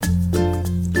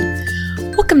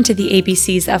Welcome to the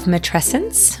ABCs of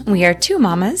Matrescence. We are two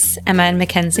mamas, Emma and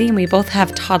Mackenzie, and we both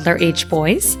have toddler-age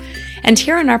boys. And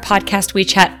here on our podcast, we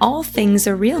chat all things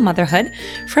a real motherhood,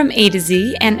 from A to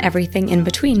Z and everything in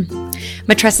between.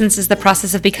 Matrescence is the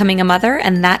process of becoming a mother,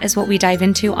 and that is what we dive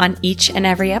into on each and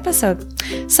every episode.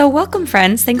 So welcome,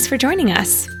 friends. Thanks for joining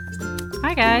us.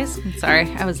 Hi, guys. I'm sorry.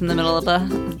 I was in the middle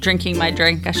of drinking my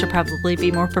drink. I should probably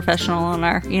be more professional on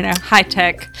our,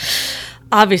 high-tech,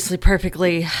 obviously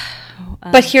perfectly...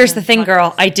 But here's the thing,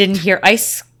 girl. I didn't hear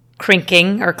ice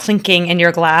crinking or clinking in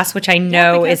your glass, which I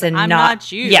know is I'm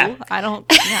not you. Yeah. I don't.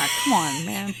 Yeah, come on,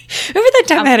 man. Remember that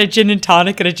time I had a gin and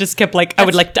tonic and it just kept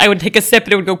I would take a sip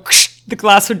and it would go.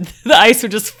 The ice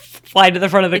would just fly to the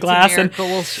front of the glass. It's a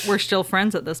miracle. We're still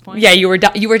friends at this point. Yeah, you were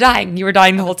dying. You were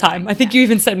dying the whole time. I think you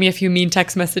even sent me a few mean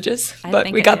text messages, but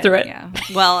we got through it. Yeah.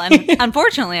 Well, and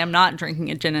unfortunately, I'm not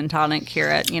drinking a gin and tonic here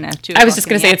at 2 o'clock. I was just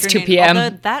going to say it's 2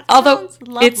 p.m. Although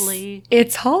lovely.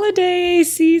 It's holiday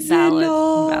season.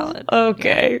 Valid.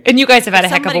 Okay. Yeah. And you guys have had a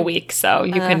heck of a week, so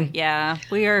you can. Yeah,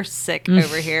 we are sick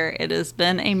over here. It has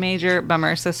been a major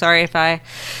bummer. So sorry if I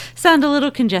sound a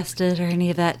little congested or any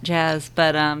of that jazz.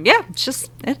 But yeah,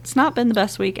 it's not been the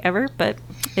best week ever, but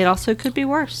it also could be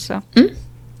worse. So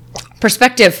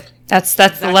perspective. That's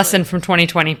exactly. The lesson from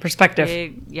 2020.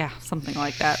 Perspective. Yeah, something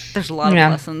like that. There's a lot of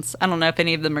lessons. I don't know if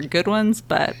any of them are good ones,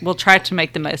 but we'll try to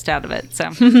make the most out of it. So,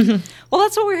 well,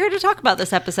 that's what we're here to talk about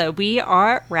this episode. We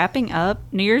are wrapping up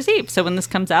New Year's Eve. So when this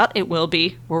comes out,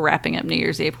 we're wrapping up New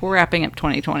Year's Eve. We're wrapping up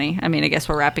 2020. I mean, I guess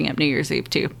we're wrapping up New Year's Eve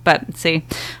too. But see,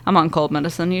 I'm on cold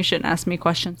medicine. You shouldn't ask me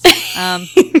questions.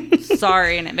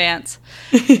 Sorry in advance.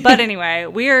 But anyway,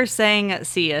 we are saying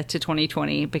see ya to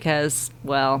 2020 because,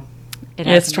 well...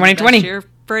 It's 2020 year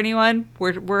for anyone.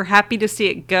 We're happy to see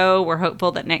it go. We're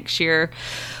hopeful that next year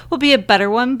will be a better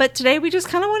one. But today we just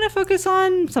kind of want to focus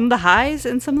on some of the highs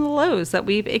and some of the lows that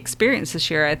we've experienced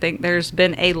this year. I think there's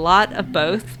been a lot of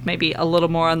both, maybe a little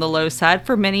more on the low side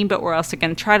for many, but we're also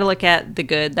going to try to look at the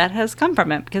good that has come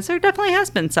from it because there definitely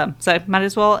has been some. So might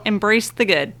as well embrace the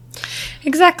good.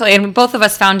 Exactly. And both of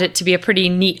us found it to be a pretty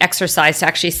neat exercise to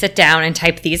actually sit down and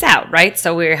type these out, right?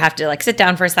 So we have to sit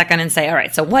down for a second and say, all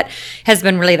right, so what has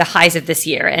been really the highs of this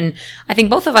year? And I think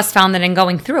both of us found that in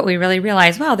going through it, we really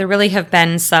realized, wow, there really have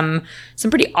been some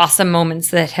pretty awesome moments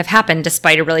that have happened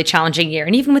despite a really challenging year.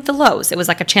 And even with the lows, it was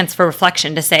like a chance for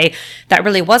reflection to say that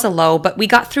really was a low, but we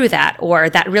got through that, or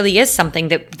that really is something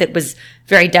that was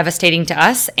very devastating to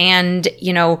us. And,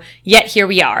 yet here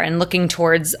we are and looking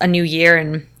towards a new year.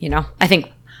 And, I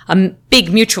think a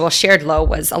big mutual shared low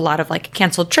was a lot of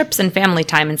canceled trips and family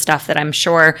time and stuff that I'm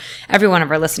sure every one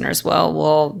of our listeners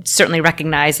will certainly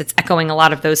recognize. It's echoing a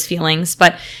lot of those feelings.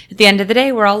 But at the end of the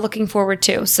day, we're all looking forward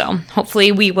to. So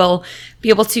hopefully we will be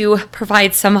able to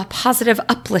provide some positive,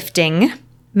 uplifting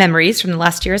memories from the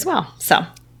last year as well. So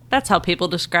that's how people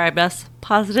describe us.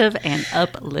 Positive and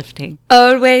uplifting.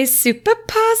 Always super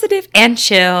positive and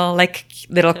chill, like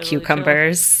little totally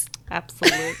cucumbers. Chill.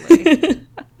 Absolutely.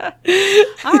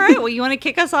 All right. Well, you want to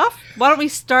kick us off? Why don't we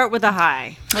start with a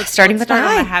high? Let's start on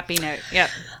a happy note. Yep.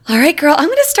 All right, girl. I'm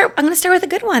gonna start with a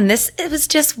good one. It was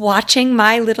just watching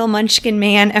my little munchkin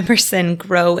man Emerson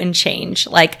grow and change.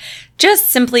 Just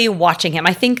simply watching him.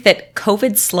 I think that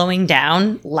COVID slowing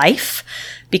down life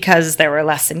because there were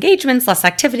less engagements, less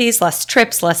activities, less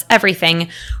trips, less everything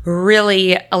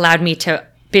really allowed me to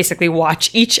basically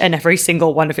watch each and every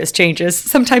single one of his changes.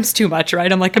 Sometimes too much, right?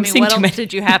 I'm seeing too many. What else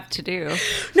did you have to do?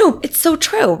 No, it's so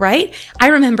true, right? I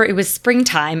remember it was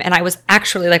springtime and I was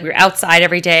actually we were outside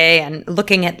every day and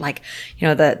looking at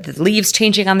the leaves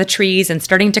changing on the trees and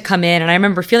starting to come in. And I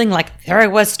remember feeling there I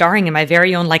was starring in my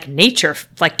very own nature,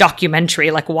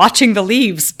 documentary, watching the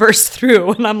leaves burst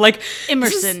through. And I'm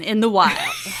Emerson in the wild.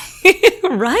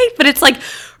 Right? But it's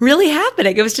really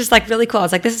happening. It was just really cool. I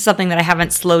was this is something that I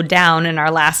haven't slowed down in our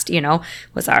last,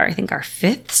 was our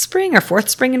fifth spring or fourth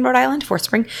spring in Rhode Island, fourth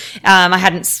spring. I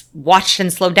hadn't watched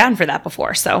and slowed down for that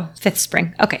before. So fifth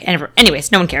spring. Okay.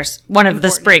 Anyways, no one cares. One of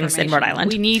the springs in Rhode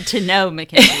Island. We need to know,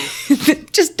 Mackenzie.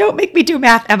 Just don't make me do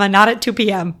math, Emma, not at 2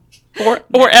 p.m.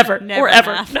 Or ever.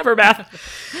 Never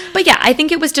math. But yeah, I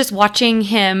think it was just watching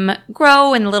him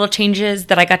grow and the little changes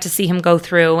that I got to see him go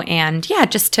through. And yeah,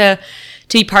 just to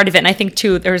be part of it. And I think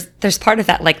too, there's part of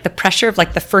that, the pressure of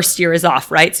the first year is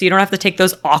off, right? So you don't have to take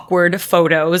those awkward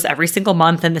photos every single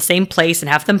month in the same place and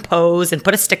have them pose and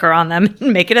put a sticker on them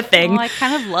and make it a thing. Well, I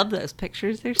kind of love those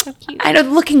pictures. They're so cute. I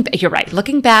know, you're right.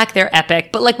 Looking back, they're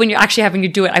epic. But when you're actually having to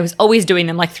do it, I was always doing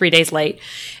them 3 days late.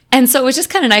 And so it was just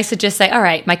kind of nice to just say, all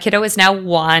right, my kiddo is now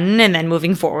 1 and then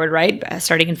moving forward, right?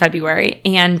 Starting in February.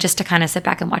 And just to kind of sit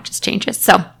back and watch his changes.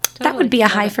 So that would be a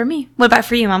high for me. What about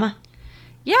for you, Mama?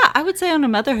 Yeah, I would say on a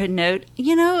motherhood note,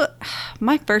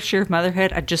 my first year of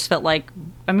motherhood, I just felt like,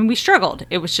 we struggled.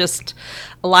 It was just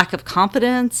a lack of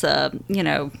confidence,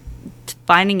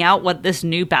 finding out what this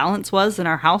new balance was in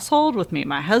our household with me and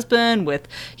my husband, with,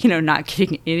 not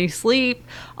getting any sleep,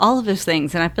 all of those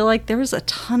things. And I feel like there was a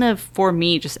ton of, for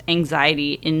me, just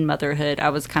anxiety in motherhood. I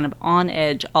was kind of on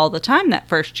edge all the time that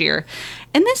first year.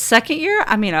 And this second year,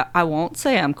 I won't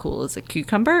say I'm cool as a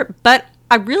cucumber, but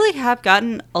I really have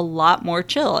gotten a lot more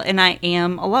chill, and I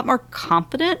am a lot more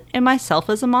confident in myself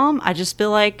as a mom. I just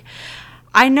feel like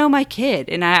I know my kid,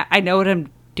 and I know what I'm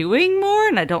doing more,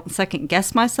 and I don't second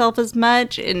guess myself as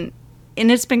much, and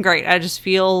it's been great. I just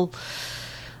feel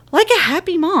like a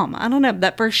happy mom. I don't know.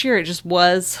 That first year, it just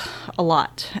was a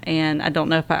lot, and I don't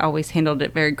know if I always handled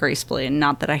it very gracefully, and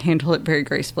not that I handle it very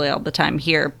gracefully all the time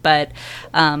here, but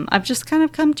I've just kind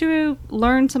of come to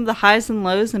learn some of the highs and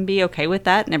lows and be okay with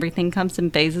that, and everything comes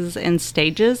in phases and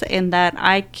stages, and that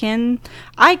I can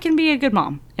be a good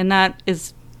mom, and that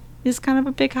is kind of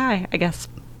a big high, I guess.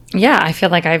 Yeah, I feel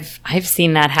like I've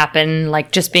seen that happen,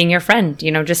 like just being your friend,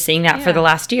 just seeing that for the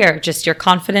last year, just your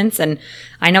confidence. And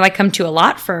I know I come to a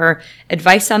lot for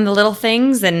advice on the little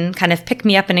things and kind of pick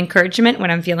me up and encouragement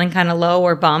when I'm feeling kind of low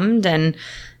or bummed. And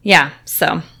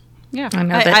so yeah, I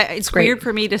know that it's weird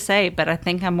for me to say, but I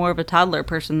think I'm more of a toddler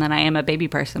person than I am a baby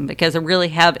person, because I really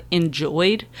have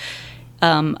enjoyed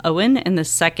Owen in the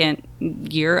second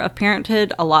year of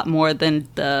parenthood a lot more than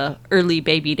the early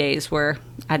baby days, where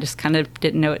I just kind of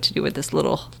didn't know what to do with this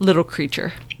little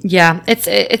creature. Yeah, it's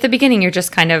at the beginning, you're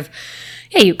just kind of,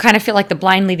 you kind of feel like the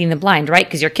blind leading the blind, right?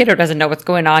 Because your kiddo doesn't know what's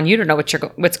going on. You don't know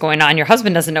what's going on. Your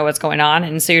husband doesn't know what's going on.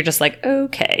 And so you're just like,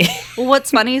 okay. Well, what's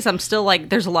funny is I'm still like,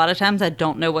 there's a lot of times I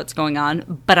don't know what's going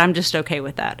on, but I'm just okay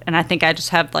with that. And I think I just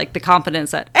have like the confidence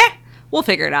that, we'll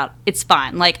figure it out. It's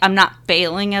fine. Like, I'm not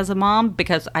failing as a mom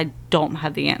because I don't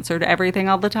have the answer to everything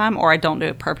all the time, or I don't do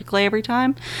it perfectly every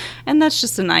time. And that's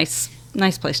just a nice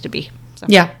place to be. So.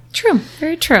 Yeah, true.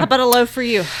 Very true. How about a low for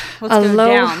you? Let's go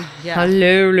down. Yeah. A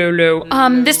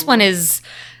low. This one is...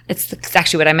 It's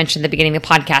actually what I mentioned at the beginning of the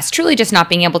podcast, truly just not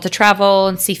being able to travel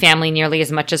and see family nearly as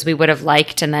much as we would have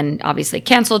liked. And then obviously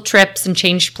canceled trips and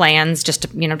changed plans, just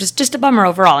a bummer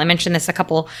overall. I mentioned this a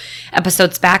couple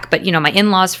episodes back, but my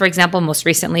in-laws, for example, most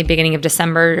recently, beginning of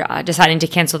December, deciding to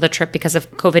cancel the trip because of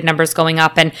COVID numbers going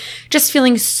up, and just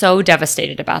feeling so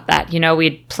devastated about that.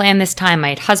 We'd planned this time.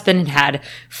 My husband had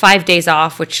 5 days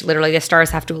off, which literally the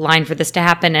stars have to align for this to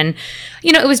happen. And,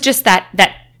 it was just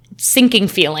that sinking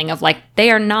feeling of like,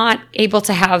 they are not able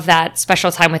to have that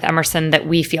special time with Emerson that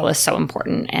we feel is so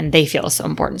important and they feel is so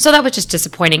important. So that was just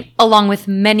disappointing, along with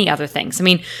many other things.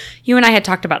 You and I had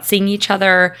talked about seeing each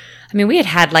other. We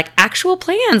had like actual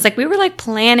plans. Like, we were like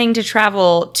planning to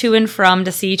travel to and from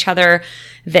to see each other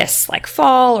this like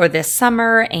fall or this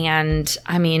summer. And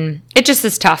it just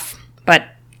is tough. But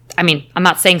I'm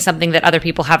not saying something that other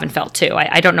people haven't felt too.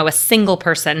 I don't know a single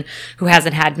person who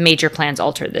hasn't had major plans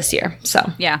altered this year.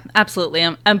 So yeah, absolutely.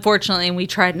 Unfortunately, we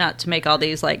tried not to make all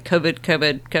these like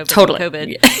COVID, totally.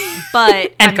 COVID. Yeah.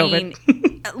 But and COVID.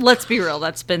 Let's be real.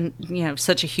 That's been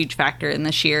such a huge factor in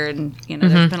this year, and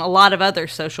there's been a lot of other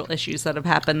social issues that have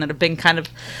happened that have been kind of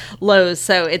lows.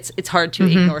 So it's hard to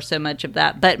ignore so much of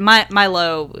that. But my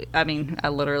low, I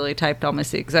literally typed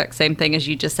almost the exact same thing as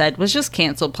you just said, was just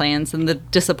canceled plans and the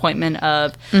disappointment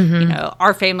of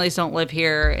our families don't live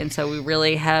here, and so we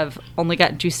really have only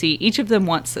gotten to see each of them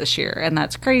once this year, and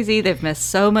that's crazy. They've missed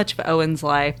so much of Owen's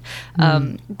life.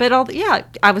 But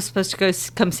I was supposed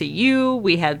to come see you.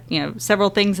 We had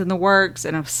several things in the works,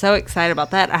 and I'm so excited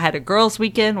about that. I had a girls'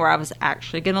 weekend where I was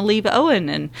actually going to leave Owen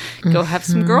and go have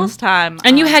some girls' time.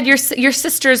 And you had your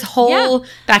sister's whole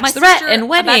bachelorette and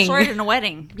wedding. A bachelorette and a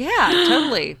wedding. Yeah,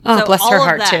 totally. Oh, so bless her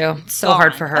heart too. So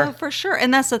hard for her. Oh, for sure.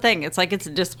 And that's the thing. It's like, it's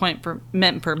a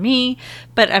disappointment for me,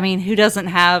 but who doesn't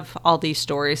have all these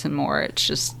stories and more?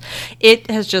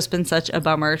 It has just been such a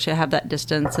bummer to have that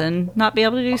distance and not be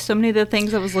able to do so many of the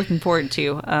things I was looking forward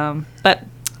to. But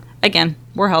again,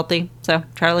 we're healthy, so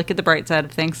try to look at the bright side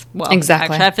of things. Well,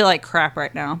 exactly. Actually, I feel like crap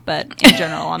right now, but in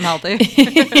general, I'm healthy.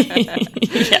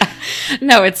 Yeah.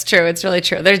 No, it's true. It's really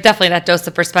true. There's definitely that dose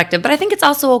of perspective, but I think it's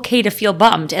also okay to feel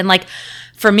bummed. And like,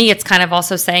 for me, it's kind of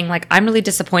also saying like, I'm really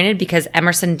disappointed because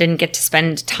Emerson didn't get to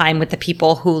spend time with the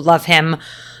people who love him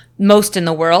most in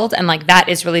the world. And like, that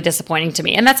is really disappointing to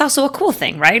me. And that's also a cool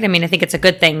thing, right? I think it's a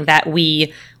good thing that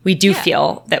we do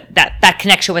feel that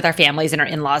connection with our families and our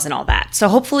in-laws and all that. So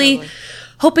hopefully,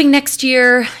 hoping next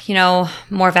year,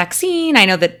 more vaccine. I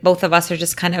know that both of us are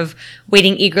just kind of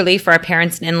waiting eagerly for our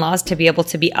parents and in-laws to be able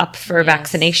to be up for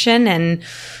vaccination. And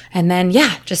then,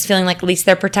 just feeling like at least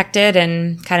they're protected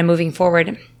and kind of moving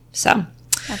forward. So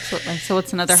Absolutely. So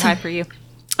what's another high for you?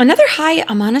 Another high,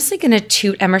 I'm honestly going to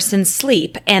toot Emerson's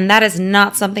sleep, and that is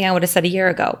not something I would have said a year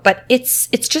ago, but it's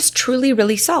just truly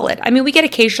really solid. I mean, we get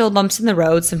occasional bumps in the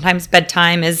road. Sometimes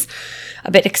bedtime is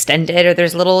a bit extended, or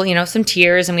there's little, some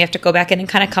tears, and we have to go back in and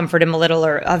kind of comfort him a little,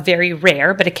 or a very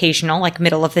rare but occasional, like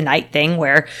middle of the night thing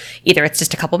where either it's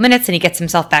just a couple minutes and he gets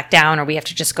himself back down, or we have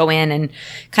to just go in and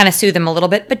kind of soothe him a little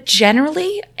bit. But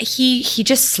generally, he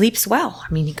just sleeps well.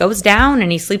 I mean, he goes down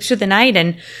and he sleeps through the night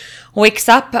and wakes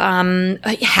up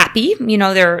happy.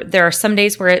 There are some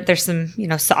days where there's some,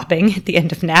 sobbing at the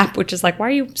end of nap, which is like, why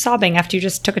are you sobbing after you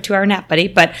just took a 2-hour nap, buddy?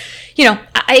 But,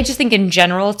 I just think in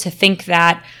general to think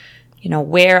that,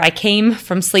 where I came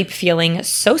from sleep feeling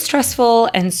so stressful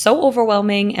and so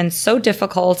overwhelming and so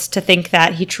difficult, to think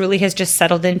that he truly has just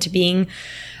settled into being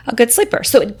a good sleeper.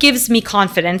 So it gives me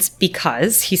confidence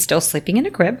because he's still sleeping in a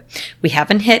crib. We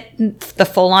haven't hit the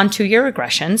full-on 2-year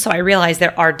regression. So I realize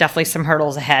there are definitely some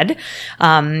hurdles ahead,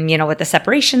 with the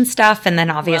separation stuff. And then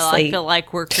obviously... Well, I feel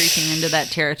like we're creeping into that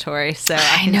territory. So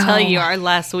I can tell you our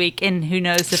last week, and who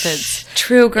knows if it's...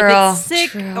 True, girl. If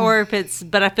it's sick or if it's...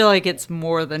 But I feel like it's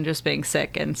more than just being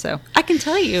sick. And so I can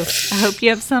tell you. I hope you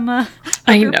have some...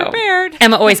 I know. Prepared.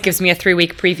 Emma always gives me a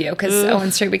 3-week preview because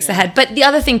Owen's 3 weeks ahead. But the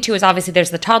other thing too is obviously there's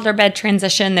the toddler bed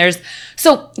transition. I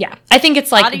think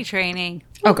it's like body training.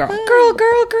 Oh, girl,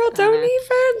 don't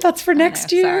even. That's for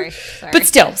next year. Sorry. But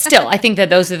still, I think that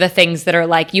those are the things that are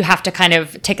like, you have to kind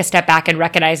of take a step back and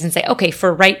recognize and say, okay,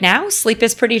 for right now, sleep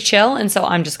is pretty chill. And so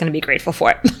I'm just going to be grateful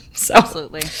for it. So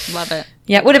absolutely. Love it.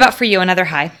 Yeah. What about for you? Another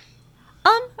high?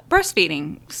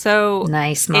 Breastfeeding. So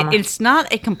nice, mama. It's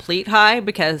not a complete high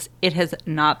because it has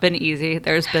not been easy.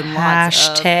 There's been lots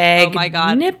of oh my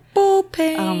God, nipple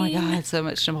pain. Oh my God, so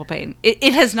much nipple pain.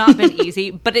 It has not been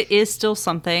easy, but it is still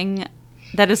something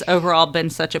that has overall been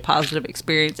such a positive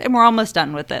experience. And we're almost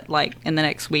done with it. Like in the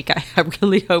next week, I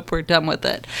really hope we're done with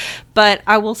it. But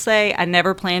I will say I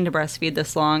never planned to breastfeed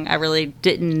this long. I really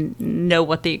didn't know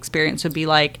what the experience would be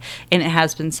like. And it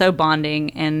has been so bonding.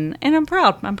 And I'm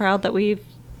proud. I'm proud that we've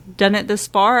done it this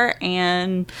far,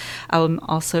 and I'm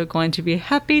also going to be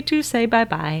happy to say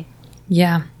bye-bye.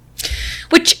 Yeah.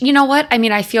 Which, you know what? I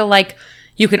mean, I feel like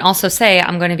you can also say,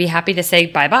 I'm going to be happy to say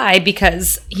bye-bye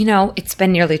because, it's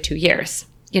been nearly 2 years,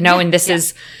 and this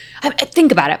is,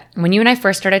 think about it. When you and I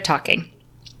first started talking,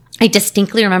 I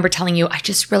distinctly remember telling you, I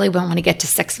just really want to get to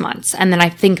 6 months. And then I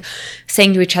think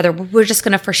saying to each other, we're just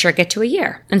going to for sure get to a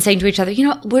year. And saying to each other,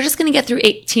 we're just going to get through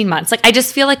 18 months. Like, I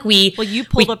just feel like Well, you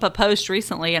pulled up a post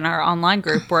recently in our online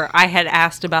group where I had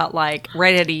asked about, like,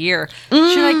 right at a year.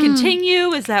 Should I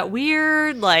continue? Is that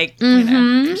weird? Like,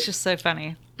 it's just so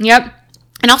funny. Yep.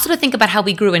 And also to think about how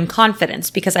we grew in confidence,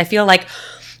 because I feel like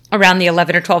around the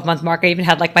 11 or 12 month mark, I even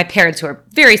had like my parents who are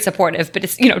very supportive, but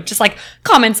it's, just like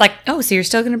comments like, oh, so you're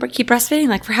still going to keep breastfeeding?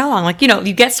 Like for how long? Like,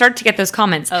 you start to get those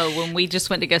comments. Oh, when we just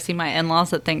went to go see my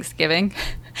in-laws at Thanksgiving,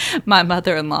 my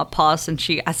mother-in-law paused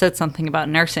and I said something about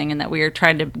nursing and that we were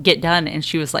trying to get done. And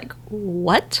she was like,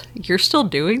 what? You're still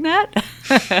doing that?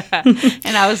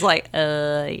 And I was like,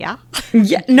 yeah.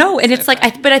 Yeah, no. And it's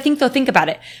like, but I think they'll think about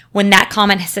it. When that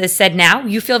comment said now,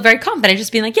 you feel very confident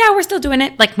just being like, yeah, we're still doing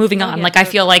it. Like moving on. Yeah, like, I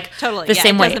feel like the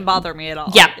same way. It doesn't bother me at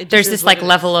all. Yeah. There's this like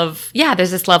level of,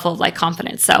 there's this level of like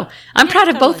confidence. So I'm proud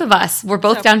of both of us. We're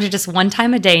both down to just one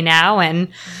time a day now. And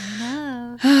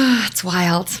it's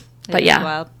wild. But yeah.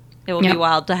 Wild. It will be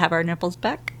wild to have our nipples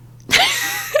back.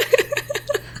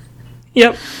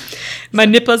 Yep. My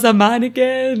nipples are mine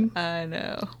again. I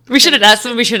know. We should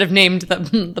have named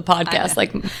the podcast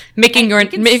like making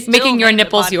your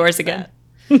nipples yours again.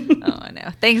 Oh, I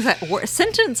know. Things that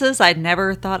sentences I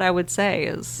never thought I would say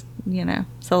is,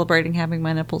 celebrating having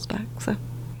my nipples back. So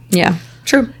yeah.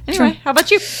 True. Anyway, how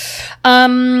about you?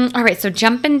 All right. So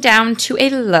jumping down to a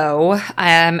low.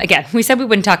 Again, we said we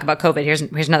wouldn't talk about COVID. Here's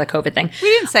another COVID thing. We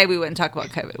didn't say we wouldn't talk about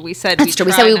COVID. We said that's true.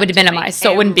 We said we would minimize,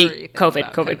 so it wouldn't be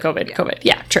COVID.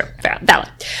 Yeah, true. Fair. Valid.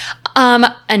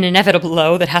 An inevitable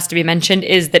low that has to be mentioned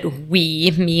is that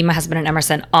me, my husband, and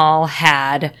Emerson all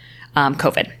had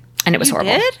COVID, and it was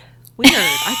horrible. Did? Weird.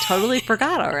 I totally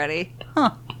forgot already.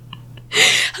 Huh.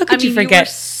 How could you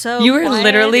forget? You were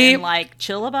literally and, like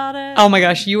chill about it. Oh my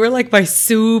gosh, you were like my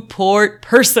support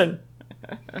person.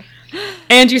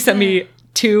 And you sent me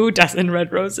 2 dozen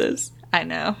red roses. I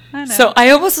know. So I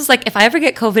almost was like, if I ever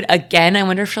get COVID again, I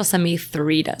wonder if she'll send me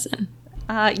 3 dozen.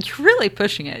 You're really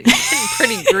pushing it. You're getting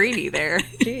pretty greedy there.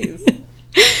 Jeez.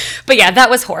 But yeah, that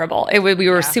was horrible. We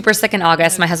were super sick in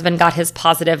August. My husband got his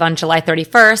positive on July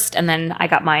 31st, and then I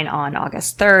got mine on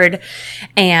August 3rd.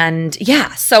 And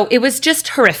yeah, so it was just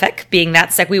horrific being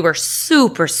that sick. We were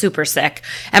super, super sick.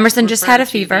 Emerson just had a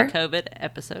fever. COVID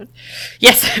episode.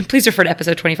 Yes, please refer to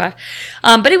episode 25.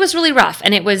 But it was really rough,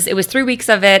 and it was 3 weeks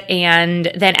of it.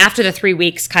 And then after the 3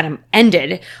 weeks kind of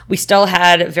ended, we still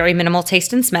had very minimal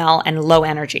taste and smell and low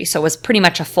energy. So it was pretty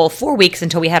much a full 4 weeks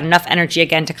until we had enough energy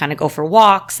again to kind of go for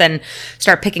walks and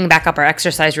start picking back up our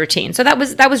exercise routine. So that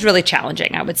was really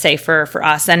challenging, I would say, for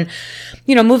us. And,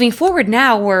 you know, moving forward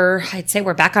now, I'd say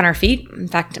we're back on our feet. In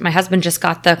fact, my husband just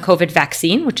got the COVID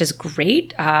vaccine, which is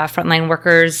great. Frontline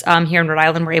workers here in Rhode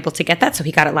Island were able to get that. So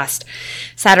he got it last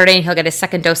Saturday, and he'll get his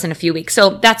second dose in a few weeks. So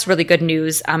that's really good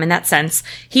news in that sense.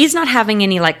 He's not having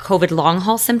any like COVID long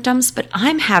haul symptoms, but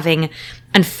I'm having,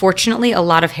 unfortunately, a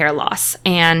lot of hair loss.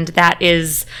 And that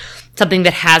is something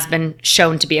that has been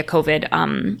shown to be a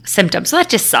COVID symptom. So that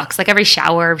just sucks. Like every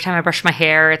shower, every time I brush my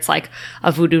hair, it's like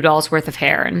a voodoo doll's worth of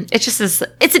hair. And it just is,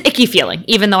 it's an icky feeling,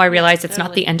 even though I realize it's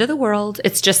not the end of the world.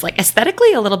 It's just like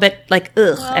aesthetically a little bit like,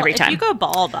 every time. If you go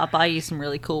bald, I'll buy you some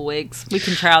really cool wigs. We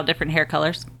can try out different hair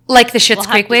colors. Like the Schitt's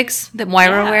Creek wigs that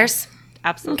Moira wears?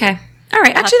 Absolutely. Okay. All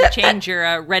right. I'll actually, have to change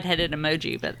your redheaded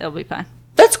emoji, but it'll be fine.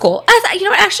 That's cool. You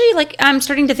know, actually, like I'm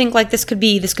starting to think like this could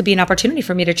be an opportunity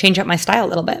for me to change up my style a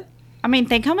little bit. I mean,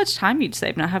 think how much time you'd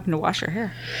save not having to wash your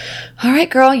hair. All right,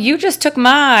 girl, you just took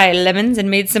my lemons and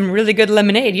made some really good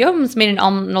lemonade. You almost made an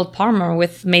almond Parma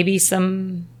with maybe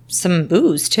some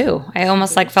booze too. I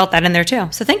almost like felt that in there too.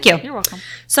 So thank you. You're welcome.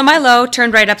 So my low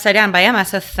turned right upside down by Emma.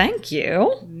 So thank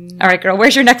you. All right, girl,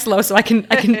 where's your next low so I can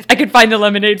find the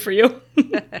lemonade for you.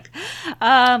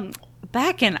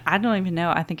 Back in, I don't even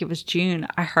know, I think it was June,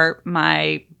 I hurt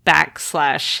my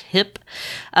back/hip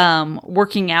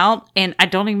working out, and I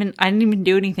didn't even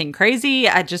do anything crazy.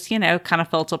 I just, kind of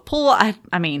felt a pull.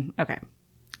 I mean, okay,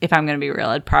 if I'm going to be real,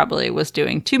 I probably was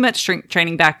doing too much strength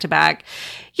training back to back.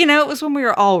 It was when we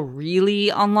were all really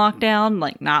on lockdown,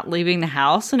 like not leaving the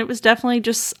house, and it was definitely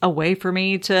just a way for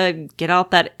me to get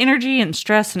out that energy and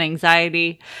stress and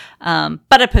anxiety.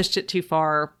 But I pushed it too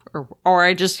far, or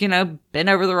I just, bent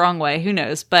over the wrong way. Who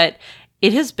knows? But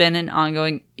it has been an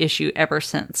ongoing issue ever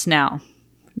since. Now,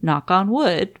 knock on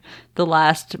wood, the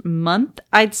last month,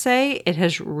 I'd say it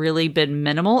has really been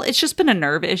minimal. It's just been a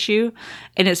nerve issue,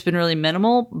 and it's been really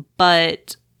minimal.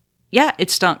 But yeah,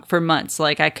 it stunk for months.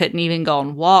 Like I couldn't even go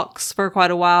on walks for quite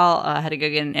a while. I had to go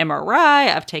get an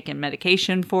MRI. I've taken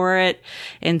medication for it.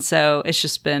 And so it's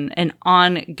just been an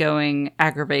ongoing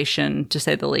aggravation, to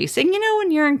say the least. And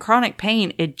when you're in chronic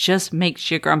pain, it just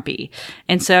makes you grumpy.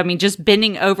 And so, I mean, just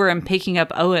bending over and picking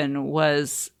up Owen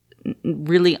was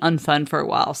really unfun for a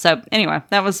while. So anyway,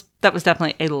 that was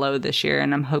definitely a low this year.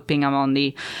 And I'm hoping I'm on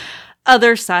the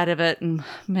other side of it, and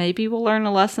maybe we'll learn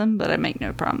a lesson, but I make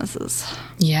no promises.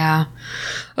 Yeah.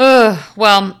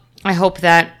 Well, I hope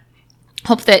that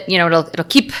it'll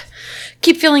keep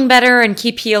feeling better and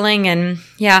keep healing. And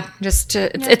yeah, just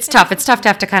it's tough. It's tough to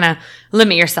have to kind of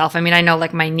limit yourself. I mean, I know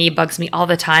like my knee bugs me all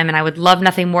the time, and I would love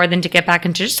nothing more than to get back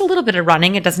into just a little bit of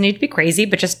running. It doesn't need to be crazy,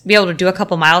 but just be able to do a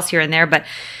couple miles here and there. But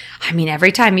I mean,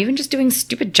 every time, even just doing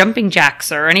stupid jumping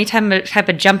jacks or any type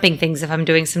of jumping things, if I'm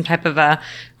doing some type of a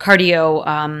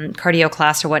cardio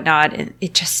class or whatnot,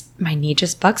 it just, my knee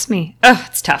just bugs me. Ugh,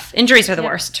 it's tough. Injuries are the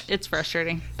worst. It's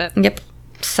frustrating. But yep.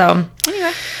 So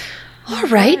anyway. All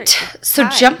right. So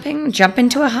jump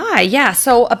into a high. Yeah.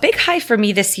 So a big high for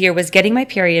me this year was getting my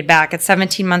period back at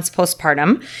 17 months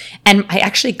postpartum. And I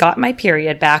actually got my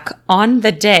period back on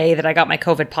the day that I got my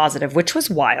COVID positive, which was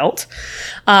wild,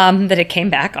 that it came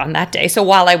back on that day. So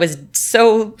while I was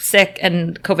so sick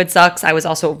and COVID sucks, I was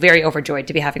also very overjoyed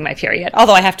to be having my period.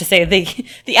 Although I have to say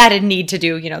the added need to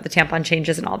do, the tampon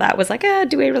changes and all that was like,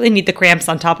 do I really need the cramps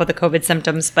on top of the COVID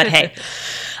symptoms? But hey.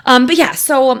 But yeah,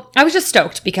 so I was just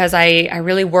stoked because I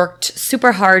really worked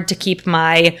super hard to keep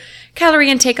my calorie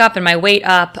intake up and my weight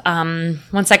up.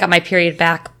 Once I got my period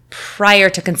back prior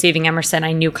to conceiving Emerson,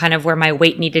 I knew kind of where my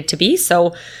weight needed to be.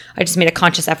 So I just made a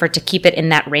conscious effort to keep it in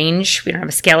that range. We don't have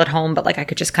a scale at home, but like I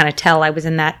could just kind of tell I was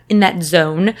in that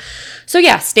zone. So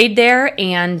yeah, stayed there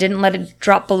and didn't let it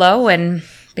drop below, and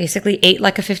basically ate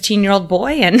like a 15-year-old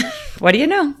boy, and what do you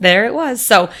know? There it was.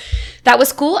 So that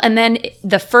was cool. And then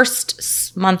the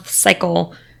first month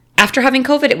cycle after having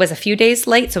COVID, it was a few days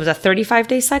late. So it was a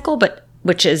 35-day cycle, but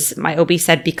which is my OB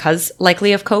said because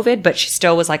likely of COVID, but she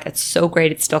still was like, it's so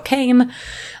great. It still came.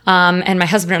 And my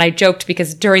husband and I joked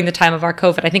because during the time of our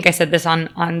COVID, I think I said this on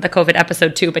the COVID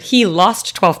episode too, but he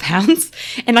lost 12 pounds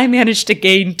and I managed to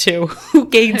gain 2. Who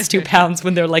gains 2 pounds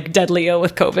when they're like deadly ill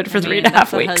with COVID for 3.5 weeks?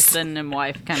 That's a husband and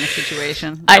wife kind of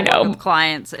situation. I know. With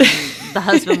clients, and the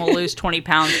husband will lose 20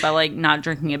 pounds by like not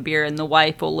drinking a beer, and the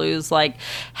wife will lose like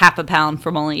half a pound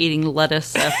from only eating lettuce.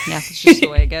 So yeah, that's just the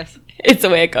way it goes. It's the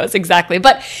way it goes, exactly.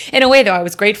 But in a way, though, I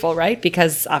was grateful, right?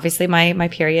 Because obviously my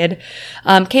period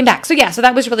came back. So so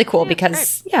that was really cool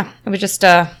because, I was just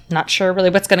not sure really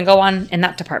what's going to go on in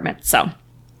that department. So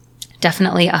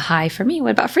definitely a high for me.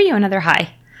 What about for you? Another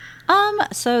high?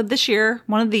 So this year,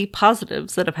 one of the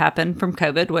positives that have happened from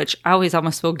COVID, which I always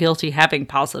almost feel guilty having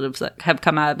positives that have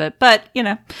come out of it, but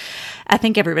I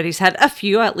think everybody's had a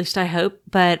few, at least I hope.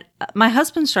 But my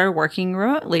husband started working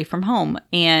remotely from home,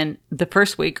 and the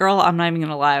first week, girl, I'm not even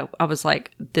gonna lie, I was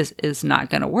like, this is not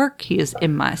gonna work. He is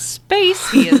in my space.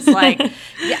 He is like,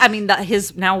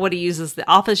 now what he uses, the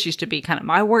office used to be kind of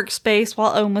my workspace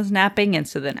while Owen was napping, and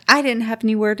so then I didn't have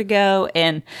anywhere to go,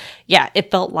 and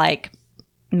it felt like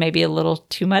maybe a little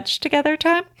too much together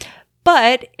time.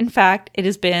 But in fact, it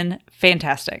has been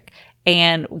fantastic.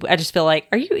 And I just feel like,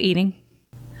 are you eating?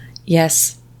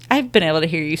 Yes. I've been able to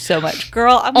hear you so much.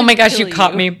 Girl, oh my gosh, you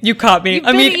caught me. You caught me. You've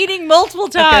been eating multiple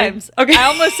times. Okay. I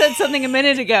almost said something a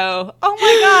minute ago. Oh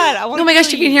my God. Oh my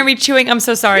gosh, you can hear me chewing. I'm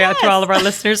so sorry out to all of our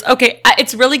listeners. Okay,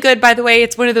 it's really good, by the way.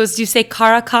 It's one of those, do you say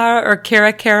cara cara or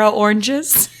cara cara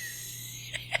oranges?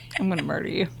 I'm going to murder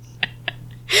you.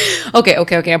 Okay.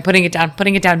 I'm putting it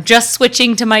down. Just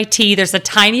switching to my tea. There's a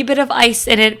tiny bit of ice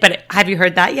in it, but have you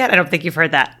heard that yet? I don't think you've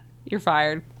heard that. You're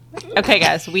fired. Okay,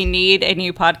 guys, we need a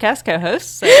new podcast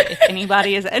co-host. So if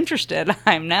anybody is interested,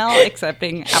 I'm now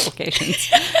accepting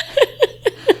applications.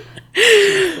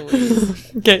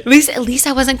 Okay, at least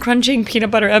I wasn't crunching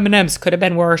peanut butter M&Ms. Could have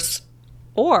been worse.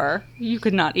 Or you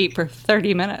could not eat for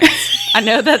 30 minutes. I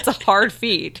know that's a hard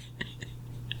feat.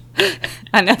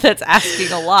 I know that's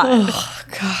asking a lot. Oh,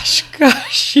 gosh.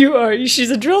 She's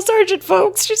a drill sergeant,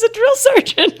 folks. She's a drill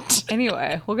sergeant.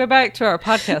 Anyway, we'll go back to our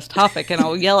podcast topic, and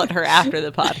I'll yell at her after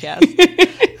the podcast.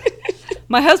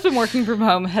 My husband working from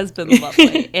home has been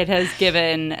lovely. It has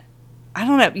given, I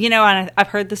don't know, and I've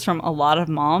heard this from a lot of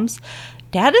moms.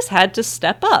 Dad has had to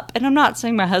step up. And I'm not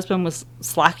saying my husband was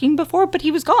slacking before, but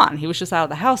he was gone. He was just out of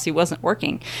the house. He wasn't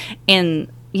working. And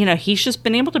he's just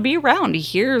been able to be around. He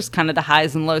hears kind of the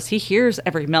highs and lows. He hears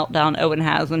every meltdown Owen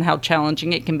has and how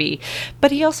challenging it can be.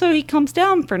 But he comes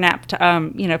down for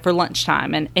for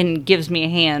lunchtime and gives me a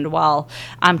hand while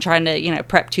I'm trying to,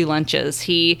 prep 2 lunches.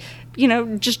 He,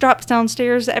 just drops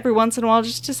downstairs every once in a while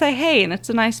just to say, hey, and it's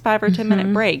a nice 5 or 10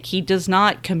 minute break. He does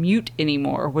not commute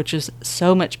anymore, which is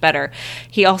so much better.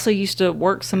 He also used to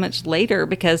work so much later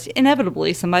because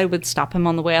inevitably somebody would stop him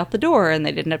on the way out the door and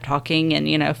they'd end up talking,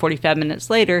 and 45 minutes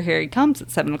later, here he comes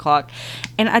at 7 o'clock.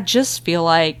 And I just feel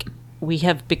like we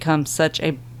have become such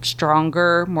a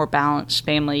stronger, more balanced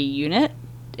family unit.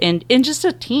 And just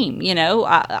a team,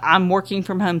 I'm working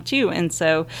from home too. And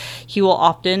so he will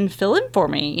often fill in for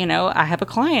me. I have a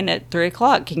client at 3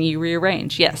 o'clock. Can you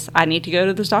rearrange? Yes, I need to go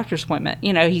to this doctor's appointment.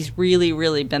 He's really,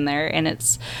 really been there. And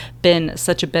it's been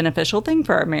such a beneficial thing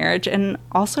for our marriage. And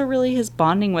also really his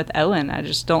bonding with Owen. I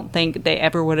just don't think they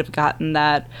ever would have gotten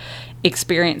that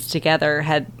experience together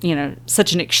had,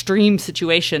 such an extreme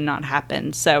situation not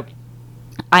happened. So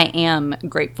I am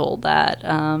grateful that,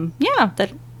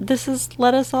 that this has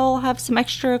let us all have some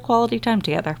extra quality time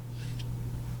together.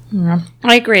 Yeah,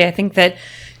 I agree. I think that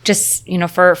just,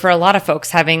 for a lot of folks,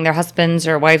 having their husbands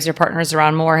or wives or partners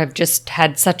around more have just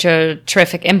had such a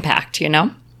terrific impact,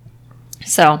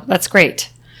 So that's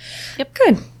great. Yep.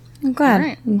 Good. I'm glad. All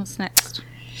right. What's next?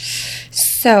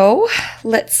 So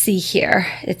let's see here.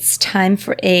 It's time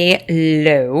for a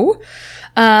low.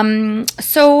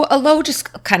 So a low,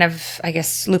 just kind of, I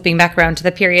guess, looping back around to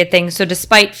the period thing. So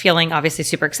despite feeling obviously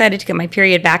super excited to get my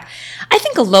period back, I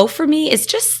think a low for me is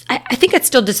just, I think it's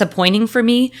still disappointing for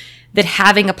me that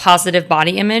having a positive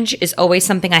body image is always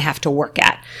something I have to work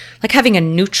at. Like having a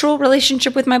neutral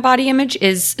relationship with my body image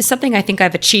is something I think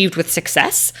I've achieved with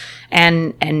success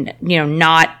and,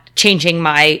 not changing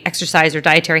my exercise or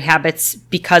dietary habits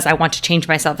because I want to change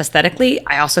myself aesthetically.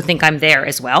 I also think I'm there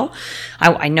as well.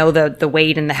 I know the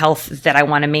weight and the health that I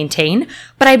want to maintain,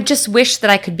 but I just wish that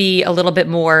I could be a little bit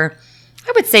more,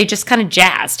 I would say, just kind of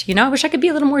jazzed. I wish I could be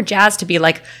a little more jazzed to be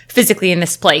like physically in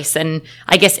this place and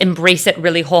I guess embrace it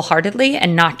really wholeheartedly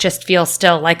and not just feel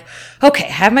still like, okay,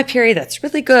 I have my period. That's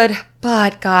really good.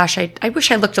 But gosh, I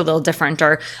wish I looked a little different,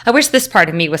 or I wish this part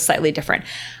of me was slightly different.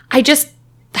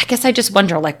 I guess I just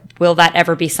wonder, like, will that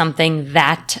ever be something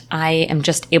that I am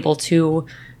just able to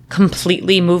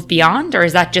completely move beyond? Or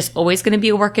is that just always going to be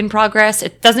a work in progress?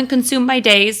 It doesn't consume my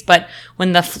days, but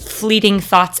when the fleeting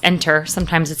thoughts enter,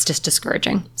 sometimes it's just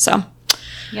discouraging. So,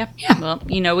 yeah. Well,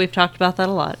 we've talked about that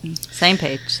a lot. Same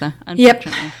page, so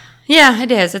unfortunately. Yep. Yeah,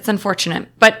 it is. It's unfortunate,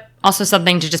 but also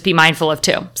something to just be mindful of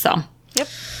too. So, yep,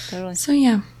 totally. So,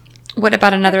 yeah. What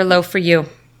about another low for you?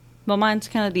 Well, mine's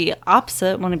kind of the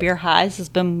opposite. One of your highs has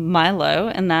been my low,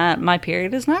 and that my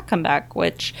period has not come back,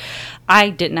 which I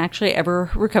didn't actually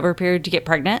ever recover a period to get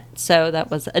pregnant. So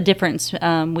that was a difference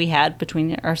we had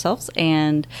between ourselves,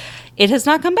 and it has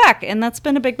not come back, and that's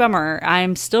been a big bummer.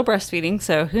 I'm still breastfeeding,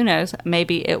 so who knows?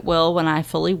 Maybe it will when I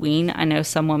fully wean. I know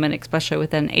some women, especially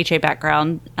with an HA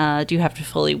background, do have to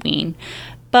fully wean,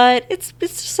 but it's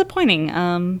disappointing.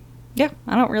 Yeah,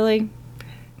 I don't really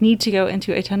need to go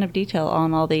into a ton of detail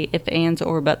on all the if, ands,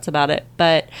 or buts about it,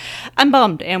 but I'm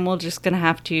bummed, and we're just going to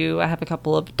have to have a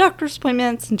couple of doctor's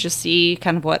appointments and just see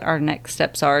kind of what our next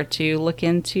steps are to look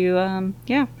into,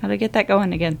 how to get that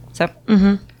going again. So,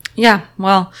 Yeah,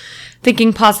 well,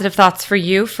 thinking positive thoughts for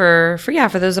you for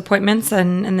those appointments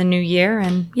and the new year,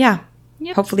 and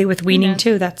hopefully with weaning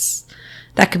too, that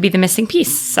could be the missing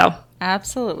piece. So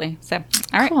absolutely. So,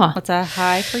 all right, cool. What's a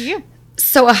high for you?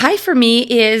 So a high for me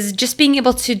is just being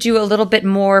able to do a little bit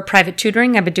more private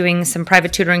tutoring. I've been doing some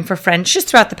private tutoring for French just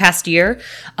throughout the past year.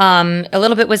 A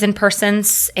little bit was in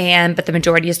persons, but the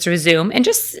majority is through Zoom. And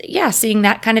just, seeing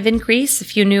that kind of increase. A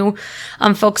few new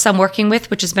folks I'm working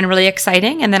with, which has been really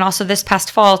exciting. And then also this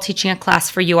past fall, teaching a class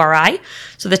for URI.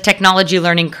 So the technology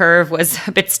learning curve was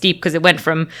a bit steep because it went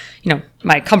from,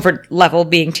 my comfort level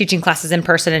being teaching classes in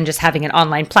person and just having an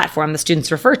online platform the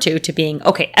students refer to being,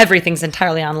 okay, everything's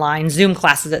entirely online, Zoom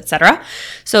classes, etc.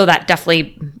 So that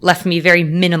definitely left me very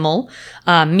minimal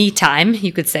me time,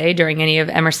 you could say, during any of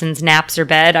Emerson's naps or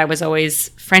bed. I was always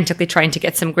frantically trying to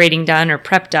get some grading done or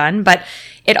prep done, but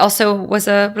it also was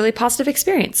a really positive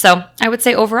experience. So I would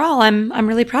say overall, I'm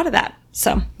really proud of that.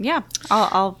 So yeah,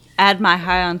 I'll add my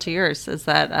high onto yours is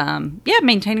that,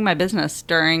 maintaining my business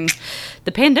during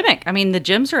the pandemic. I mean, the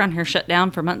gyms around here shut down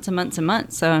for months and months and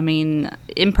months. So, I mean,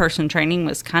 in-person training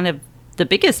was kind of the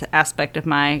biggest aspect of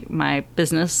my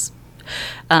business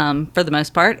for the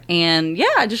most part. And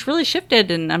I just really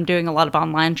shifted, and I'm doing a lot of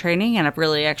online training, and I've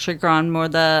really actually grown more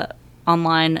the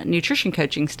online nutrition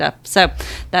coaching stuff. So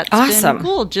that's awesome. Been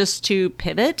cool just to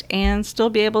pivot and still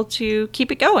be able to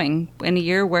keep it going in a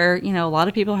year where, a lot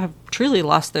of people have truly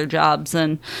lost their jobs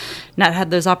and not had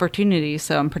those opportunities.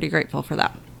 So I'm pretty grateful for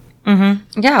that.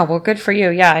 Mm-hmm. Yeah, well, good for you.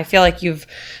 Yeah, I feel like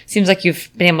seems like you've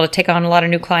been able to take on a lot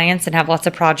of new clients and have lots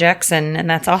of projects, and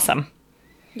that's awesome.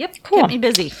 Yep, cool. Kept me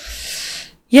busy.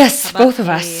 Yes, both of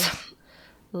us.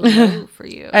 Low for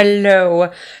you. A low.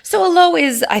 So a low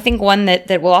is, I think, one that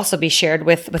will also be shared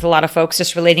with a lot of folks,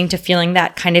 just relating to feeling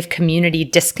that kind of community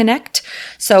disconnect.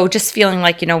 So just feeling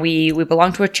like, we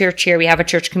belong to a church here, we have a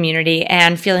church community,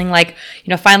 and feeling like,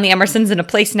 finally Emerson's in a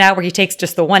place now where he takes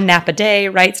just the one nap a day,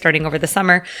 right, starting over the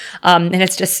summer. And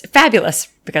it's just fabulous,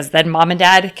 because then mom and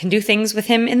dad can do things with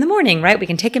him in the morning, right? We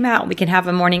can take him out, we can have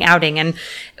a morning outing. And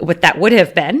what that would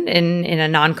have been in a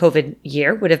non-COVID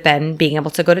year would have been being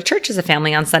able to go to church as a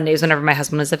family on Sundays whenever my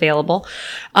husband was available,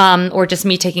 or just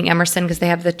me taking Emerson because they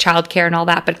have the childcare and all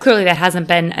that. But clearly that hasn't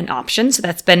been an option. So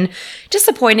that's been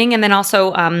disappointing. And then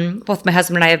also both my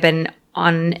husband and I have been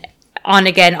on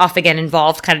again, off again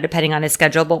involved, kind of depending on his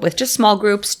schedule, but with just small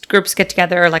groups get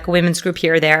together, like a women's group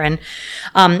here or there. And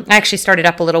I actually started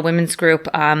up a little women's group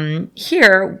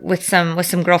here with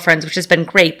some girlfriends, which has been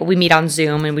great. But we meet on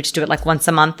Zoom and we just do it like once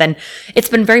a month, and it's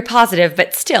been very positive.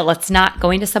 But still, it's not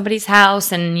going to somebody's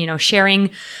house and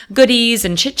sharing goodies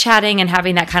and chit chatting and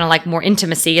having that kind of like more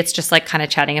intimacy. It's just like kind of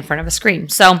chatting in front of a screen.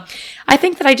 So I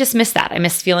think that I just miss that. I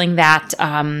miss feeling that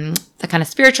the kind of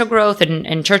spiritual growth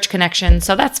and church connection.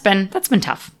 So that's been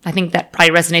tough. I think that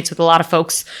probably resonates with a lot of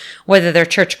folks, whether they're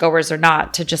churchgoers or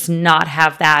not, to just not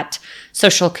have that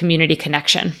social community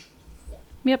connection.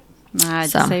 Yep.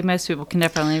 I'd say most people can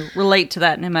definitely relate to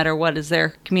that, no matter what is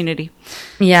their community.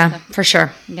 Yeah, for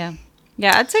sure. Yeah.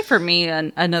 Yeah, I'd say for me,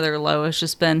 another low has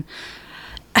just been,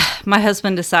 my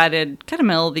husband decided kind of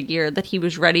middle of the year that he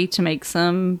was ready to make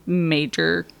some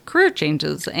major career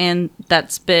changes. And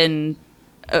that's been,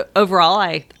 overall,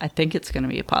 I think it's going to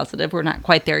be a positive. We're not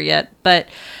quite there yet, but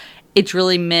it's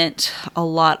really meant a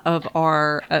lot of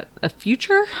our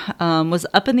future was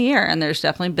up in the air. And there's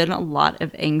definitely been a lot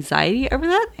of anxiety over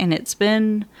that. And it's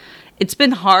been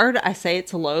hard. I say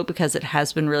it's a low because it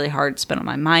has been really hard. It's been on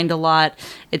my mind a lot.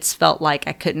 It's felt like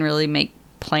I couldn't really make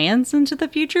plans into the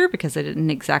future because I didn't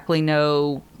exactly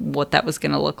know what that was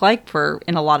going to look like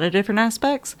in a lot of different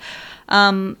aspects.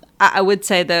 I would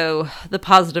say, though, the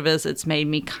positive is it's made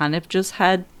me kind of just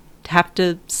have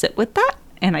to sit with that.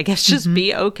 And I guess just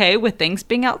be okay with things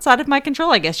being outside of my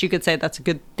control. I guess you could say that's a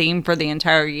good theme for the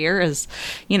entire year is,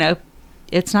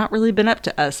 it's not really been up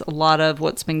to us, a lot of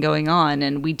what's been going on.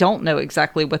 And we don't know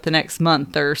exactly what the next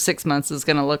month or 6 months is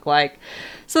going to look like.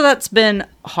 So that's been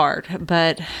hard.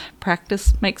 But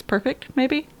practice makes perfect,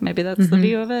 maybe. Maybe that's the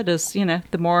view of it is,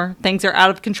 the more things are out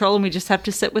of control and we just have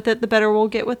to sit with it, the better we'll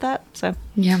get with that. So,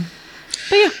 yeah.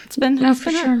 But yeah, it's been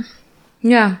for sure.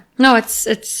 Yeah. No, it's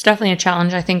definitely a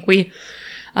challenge. I think we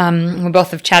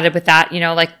both have chatted with that,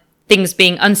 like things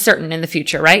being uncertain in the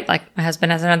future, right? Like my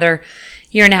husband has another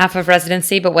year and a half of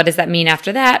residency, but what does that mean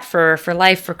after that for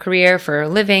life, for career, for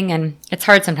living? And it's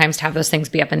hard sometimes to have those things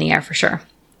be up in the air for sure.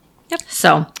 Yep.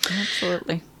 So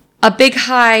absolutely. A big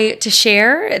high to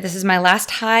share, this is my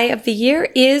last high of the year,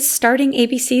 is starting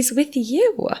ABCs with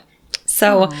you.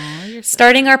 So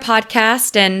starting our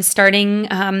podcast and starting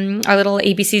our little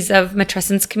ABCs of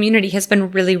Matrescence community has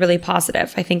been really, really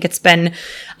positive. I think it's been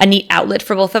a neat outlet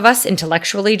for both of us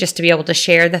intellectually, just to be able to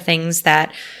share the things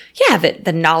that,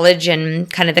 the knowledge and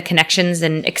kind of the connections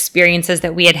and experiences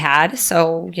that we had.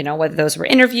 So, whether those were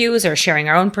interviews or sharing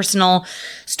our own personal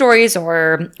stories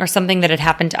or something that had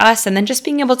happened to us, and then just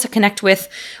being able to connect with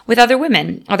other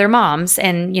women, other moms,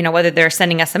 and, whether they're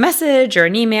sending us a message or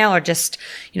an email or just,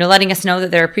 letting us know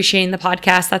that they're appreciating the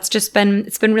podcast.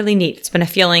 It's been really neat. It's been a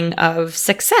feeling of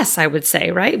success, I would say,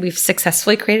 right? We've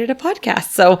successfully created a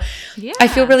podcast. So I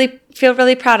feel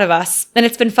really proud of us, and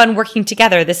it's been fun working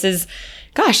together. This is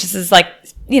like,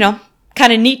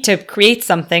 kind of neat to create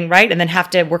something, right? And then have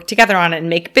to work together on it and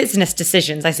make business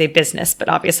decisions. I say business, but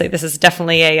obviously this is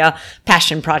definitely a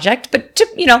passion project, but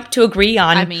to agree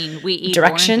on we eat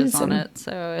directions on it,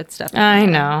 so it's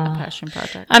definitely a passion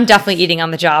project. I'm definitely eating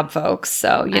on the job, folks.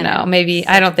 So, maybe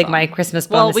I don't think my Christmas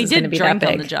bonus is going to be that big.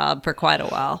 We did drink on the job for quite a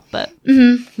while, but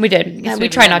we did. We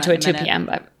try not to at 2 p.m.,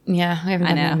 but yeah, we haven't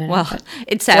done that in a minute. Well,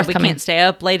 it's sad we can't stay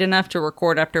up late enough to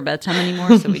record after bedtime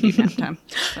anymore, so we do nap time.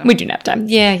 So. We do nap time.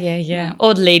 Yeah.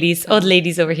 Old ladies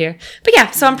over here. But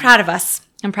yeah, so I'm proud of us.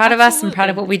 I'm proud of us. I'm proud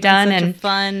of what we've done. Such a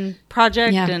fun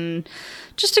project and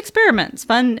just experiments.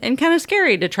 Fun and kind of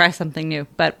scary to try something new,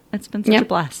 but it's been such a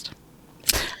blast.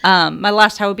 My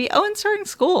last high would be, and starting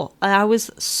school. I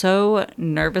was so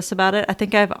nervous about it. I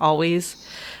think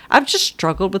I've just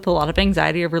struggled with a lot of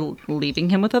anxiety over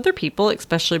leaving him with other people,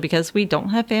 especially because we don't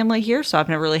have family here. So I've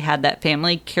never really had that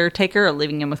family caretaker or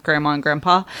leaving him with grandma and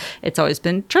grandpa. It's always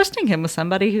been trusting him with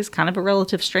somebody who's kind of a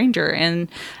relative stranger. And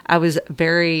I was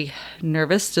very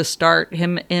nervous to start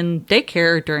him in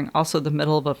daycare during also the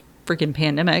middle of a freaking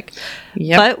pandemic.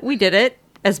 Yep. But we did it.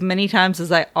 As many times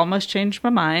as I almost changed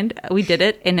my mind, we did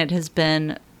it, and it has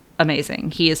been amazing.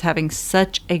 He is having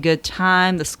such a good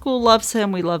time. The school loves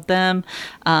him. We love them.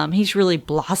 He's really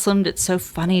blossomed. It's so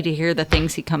funny to hear the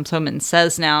things he comes home and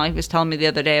says now. He was telling me the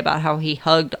other day about how he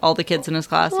hugged all the kids in his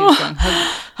class. He was going,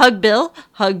 hug Bill,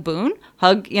 hug Boone,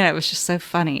 hug, it was just so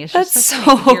funny. It's just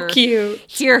so cute.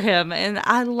 Hear him, and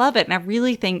I love it. And I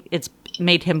really think it's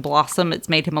made him blossom. It's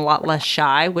made him a lot less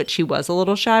shy, which he was a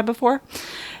little shy before.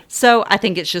 So I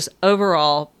think it's just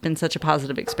overall been such a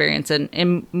positive experience.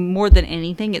 And more than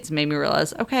anything, it's made me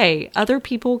realize, okay, other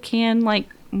people can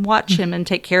watch him and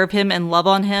take care of him and love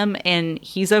on him, and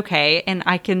he's okay. And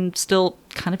I can still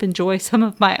kind of enjoy some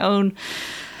of my own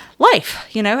life,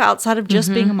 outside of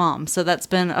just being a mom. So that's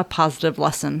been a positive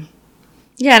lesson.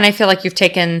 Yeah, and I feel like you've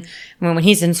taken, when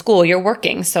he's in school, you're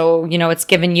working. So, it's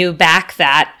given you back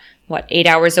that, 8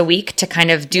 hours a week to kind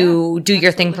of do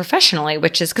your thing professionally,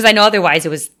 which is, because I know otherwise it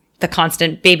was the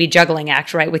constant baby juggling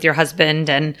act, right, with your husband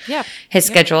and his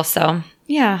schedule. So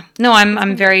yeah, no,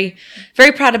 I'm very,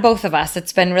 very proud of both of us.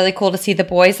 It's been really cool to see the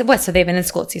boys. So they've been in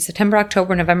school. Let's see, September,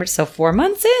 October, November. So 4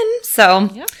 months in. So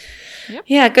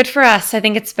yeah, good for us. I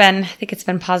think it's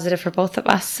been positive for both of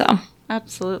us. So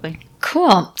absolutely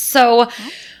cool. So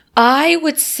I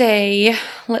would say,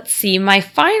 let's see, my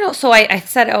final, so I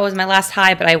said, it was my last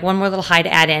high, but I have one more little high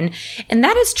to add in. And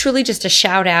that is truly just a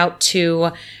shout out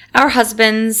to our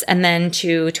husbands, and then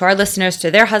to our listeners, to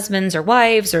their husbands or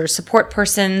wives or support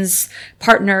persons,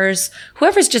 partners,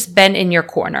 whoever's just been in your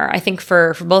corner. I think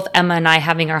for both Emma and I,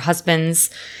 having our husbands,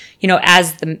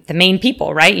 as the main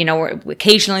people, right?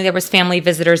 Occasionally there was family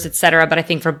visitors, et cetera, but I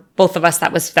think for both of us,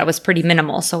 that was pretty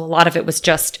minimal. So a lot of it was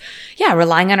just,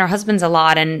 relying on our husbands a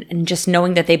lot and just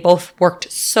knowing that they both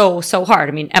worked so, so hard.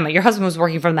 I mean, Emma, your husband was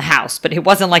working from the house, but it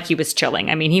wasn't like he was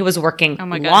chilling. I mean, he was working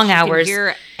long hours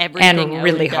and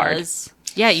really hard.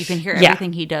 Yeah, you can hear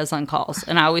everything he does on calls.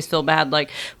 And I always feel bad,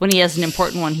 like, when he has an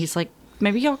important one, he's like,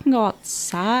 maybe y'all can go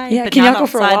outside, but can not y'all go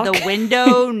for a outside walk? the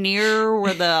window near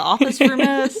where the office room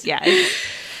is. Yeah,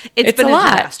 it's been a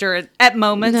disaster at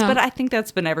moments, but I think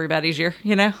that's been everybody's year,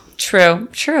 you know? True.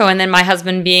 And then my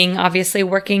husband being obviously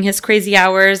working his crazy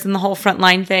hours and the whole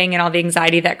frontline thing and all the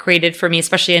anxiety that created for me,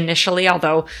 especially initially,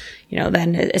 although, you know,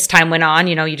 then as time went on,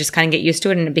 you know, you just kind of get used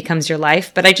to it and it becomes your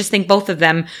life. But I just think both of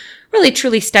them really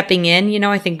truly stepping in. You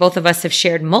know, I think both of us have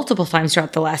shared multiple times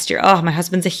throughout the last year, oh, my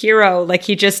husband's a hero. Like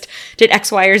he just did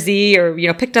X, Y, or Z, or, you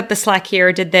know, picked up the slack here,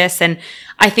 or did this. And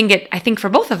I think for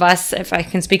both of us, if I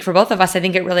can speak for both of us, I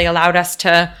think it really allowed us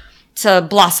to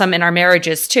blossom in our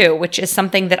marriages too, which is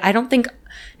something that I don't think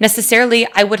necessarily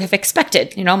I would have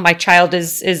expected. You know, my child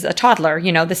is a toddler.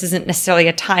 You know, this isn't necessarily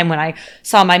a time when I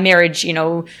saw my marriage, you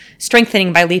know,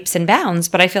 strengthening by leaps and bounds,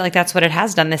 but I feel like that's what it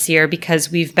has done this year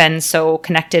because we've been so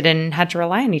connected and had to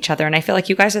rely on each other. And I feel like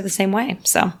you guys are the same way.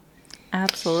 So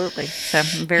absolutely. So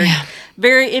I'm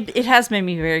it has made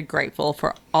me very grateful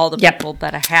for all the people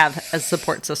that I have as a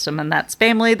support system. And that's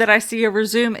family that I see over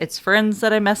Zoom. It's friends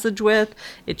that I message with.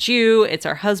 It's you. It's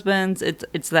our husbands.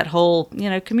 It's that whole, you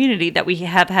know, community that we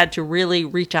have had to really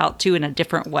reach out to in a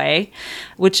different way,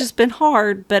 which has been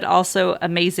hard, but also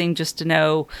amazing just to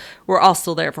know we're all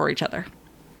still there for each other.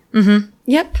 Mm-hmm.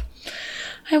 Yep.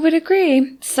 I would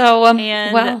agree. So,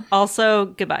 and also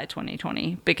goodbye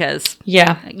 2020 because you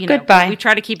know, goodbye. We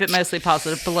try to keep it mostly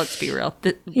positive, but let's be real.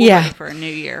 We're ready for a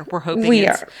new year. We're hoping we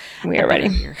are ready.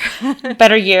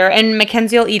 Better year. And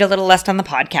Mackenzie will eat a little less on the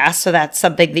podcast, so that's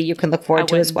something that you can look forward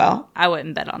to as well. I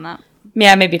wouldn't bet on that.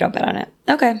 Yeah, maybe don't bet on it.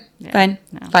 Okay, fine.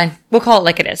 Fine. We'll call it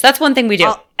like it is. That's one thing we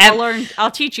do.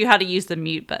 I'll teach you how to use the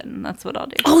mute button. That's what I'll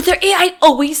do. Oh, I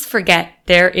always forget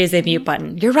there is a mute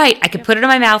button. You're right. I could put it in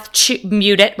my mouth,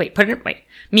 mute it.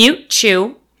 Mute,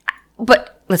 chew.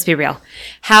 But let's be real.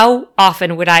 How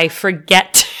often would I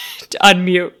forget to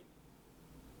unmute?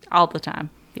 All the time.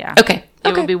 Yeah. Okay.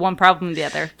 It would be one problem or the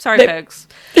other. Sorry, folks.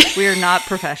 We are not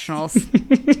professionals.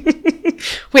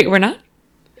 Wait, we're not?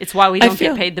 It's why we don't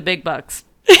get paid the big bucks.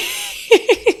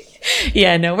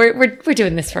 Yeah, no, we're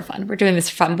doing this for fun. We're doing this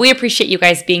for fun. We appreciate you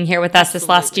guys being here with us this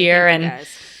last year, and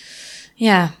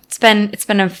yeah, it's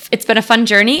been a fun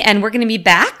journey, and we're going to be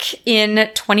back in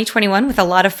 2021 with a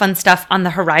lot of fun stuff on the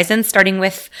horizon, starting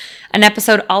with an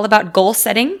episode all about goal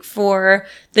setting for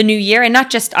the new year, and not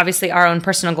just obviously our own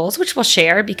personal goals, which we'll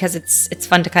share because it's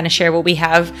fun to kind of share what we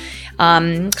have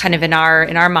kind of in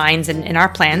our minds and in our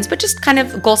plans, but just kind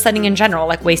of goal setting in general,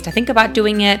 like ways to think about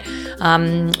doing it,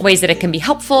 ways that it can be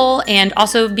helpful, and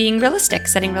also being realistic,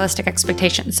 setting realistic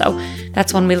expectations. So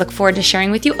that's one we look forward to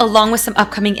sharing with you, along with some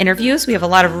upcoming interviews. We have a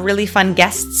lot of really fun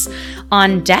guests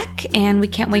on deck, and we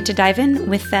can't wait to dive in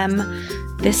with them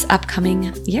this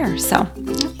upcoming year. So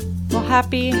well,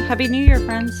 happy New Year,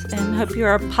 friends, and hope you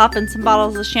are popping some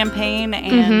bottles of champagne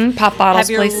and pop bottles, have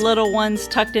your please. Little ones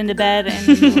tucked into bed and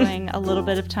enjoying a little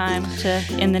bit of time to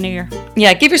end the new year.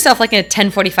 Yeah, give yourself like a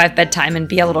 10:45 bedtime and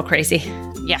be a little crazy.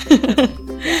 Yeah.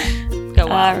 Go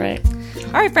on.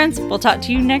 All right, friends. We'll talk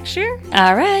to you next year.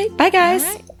 All right. Bye, guys.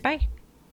 All right.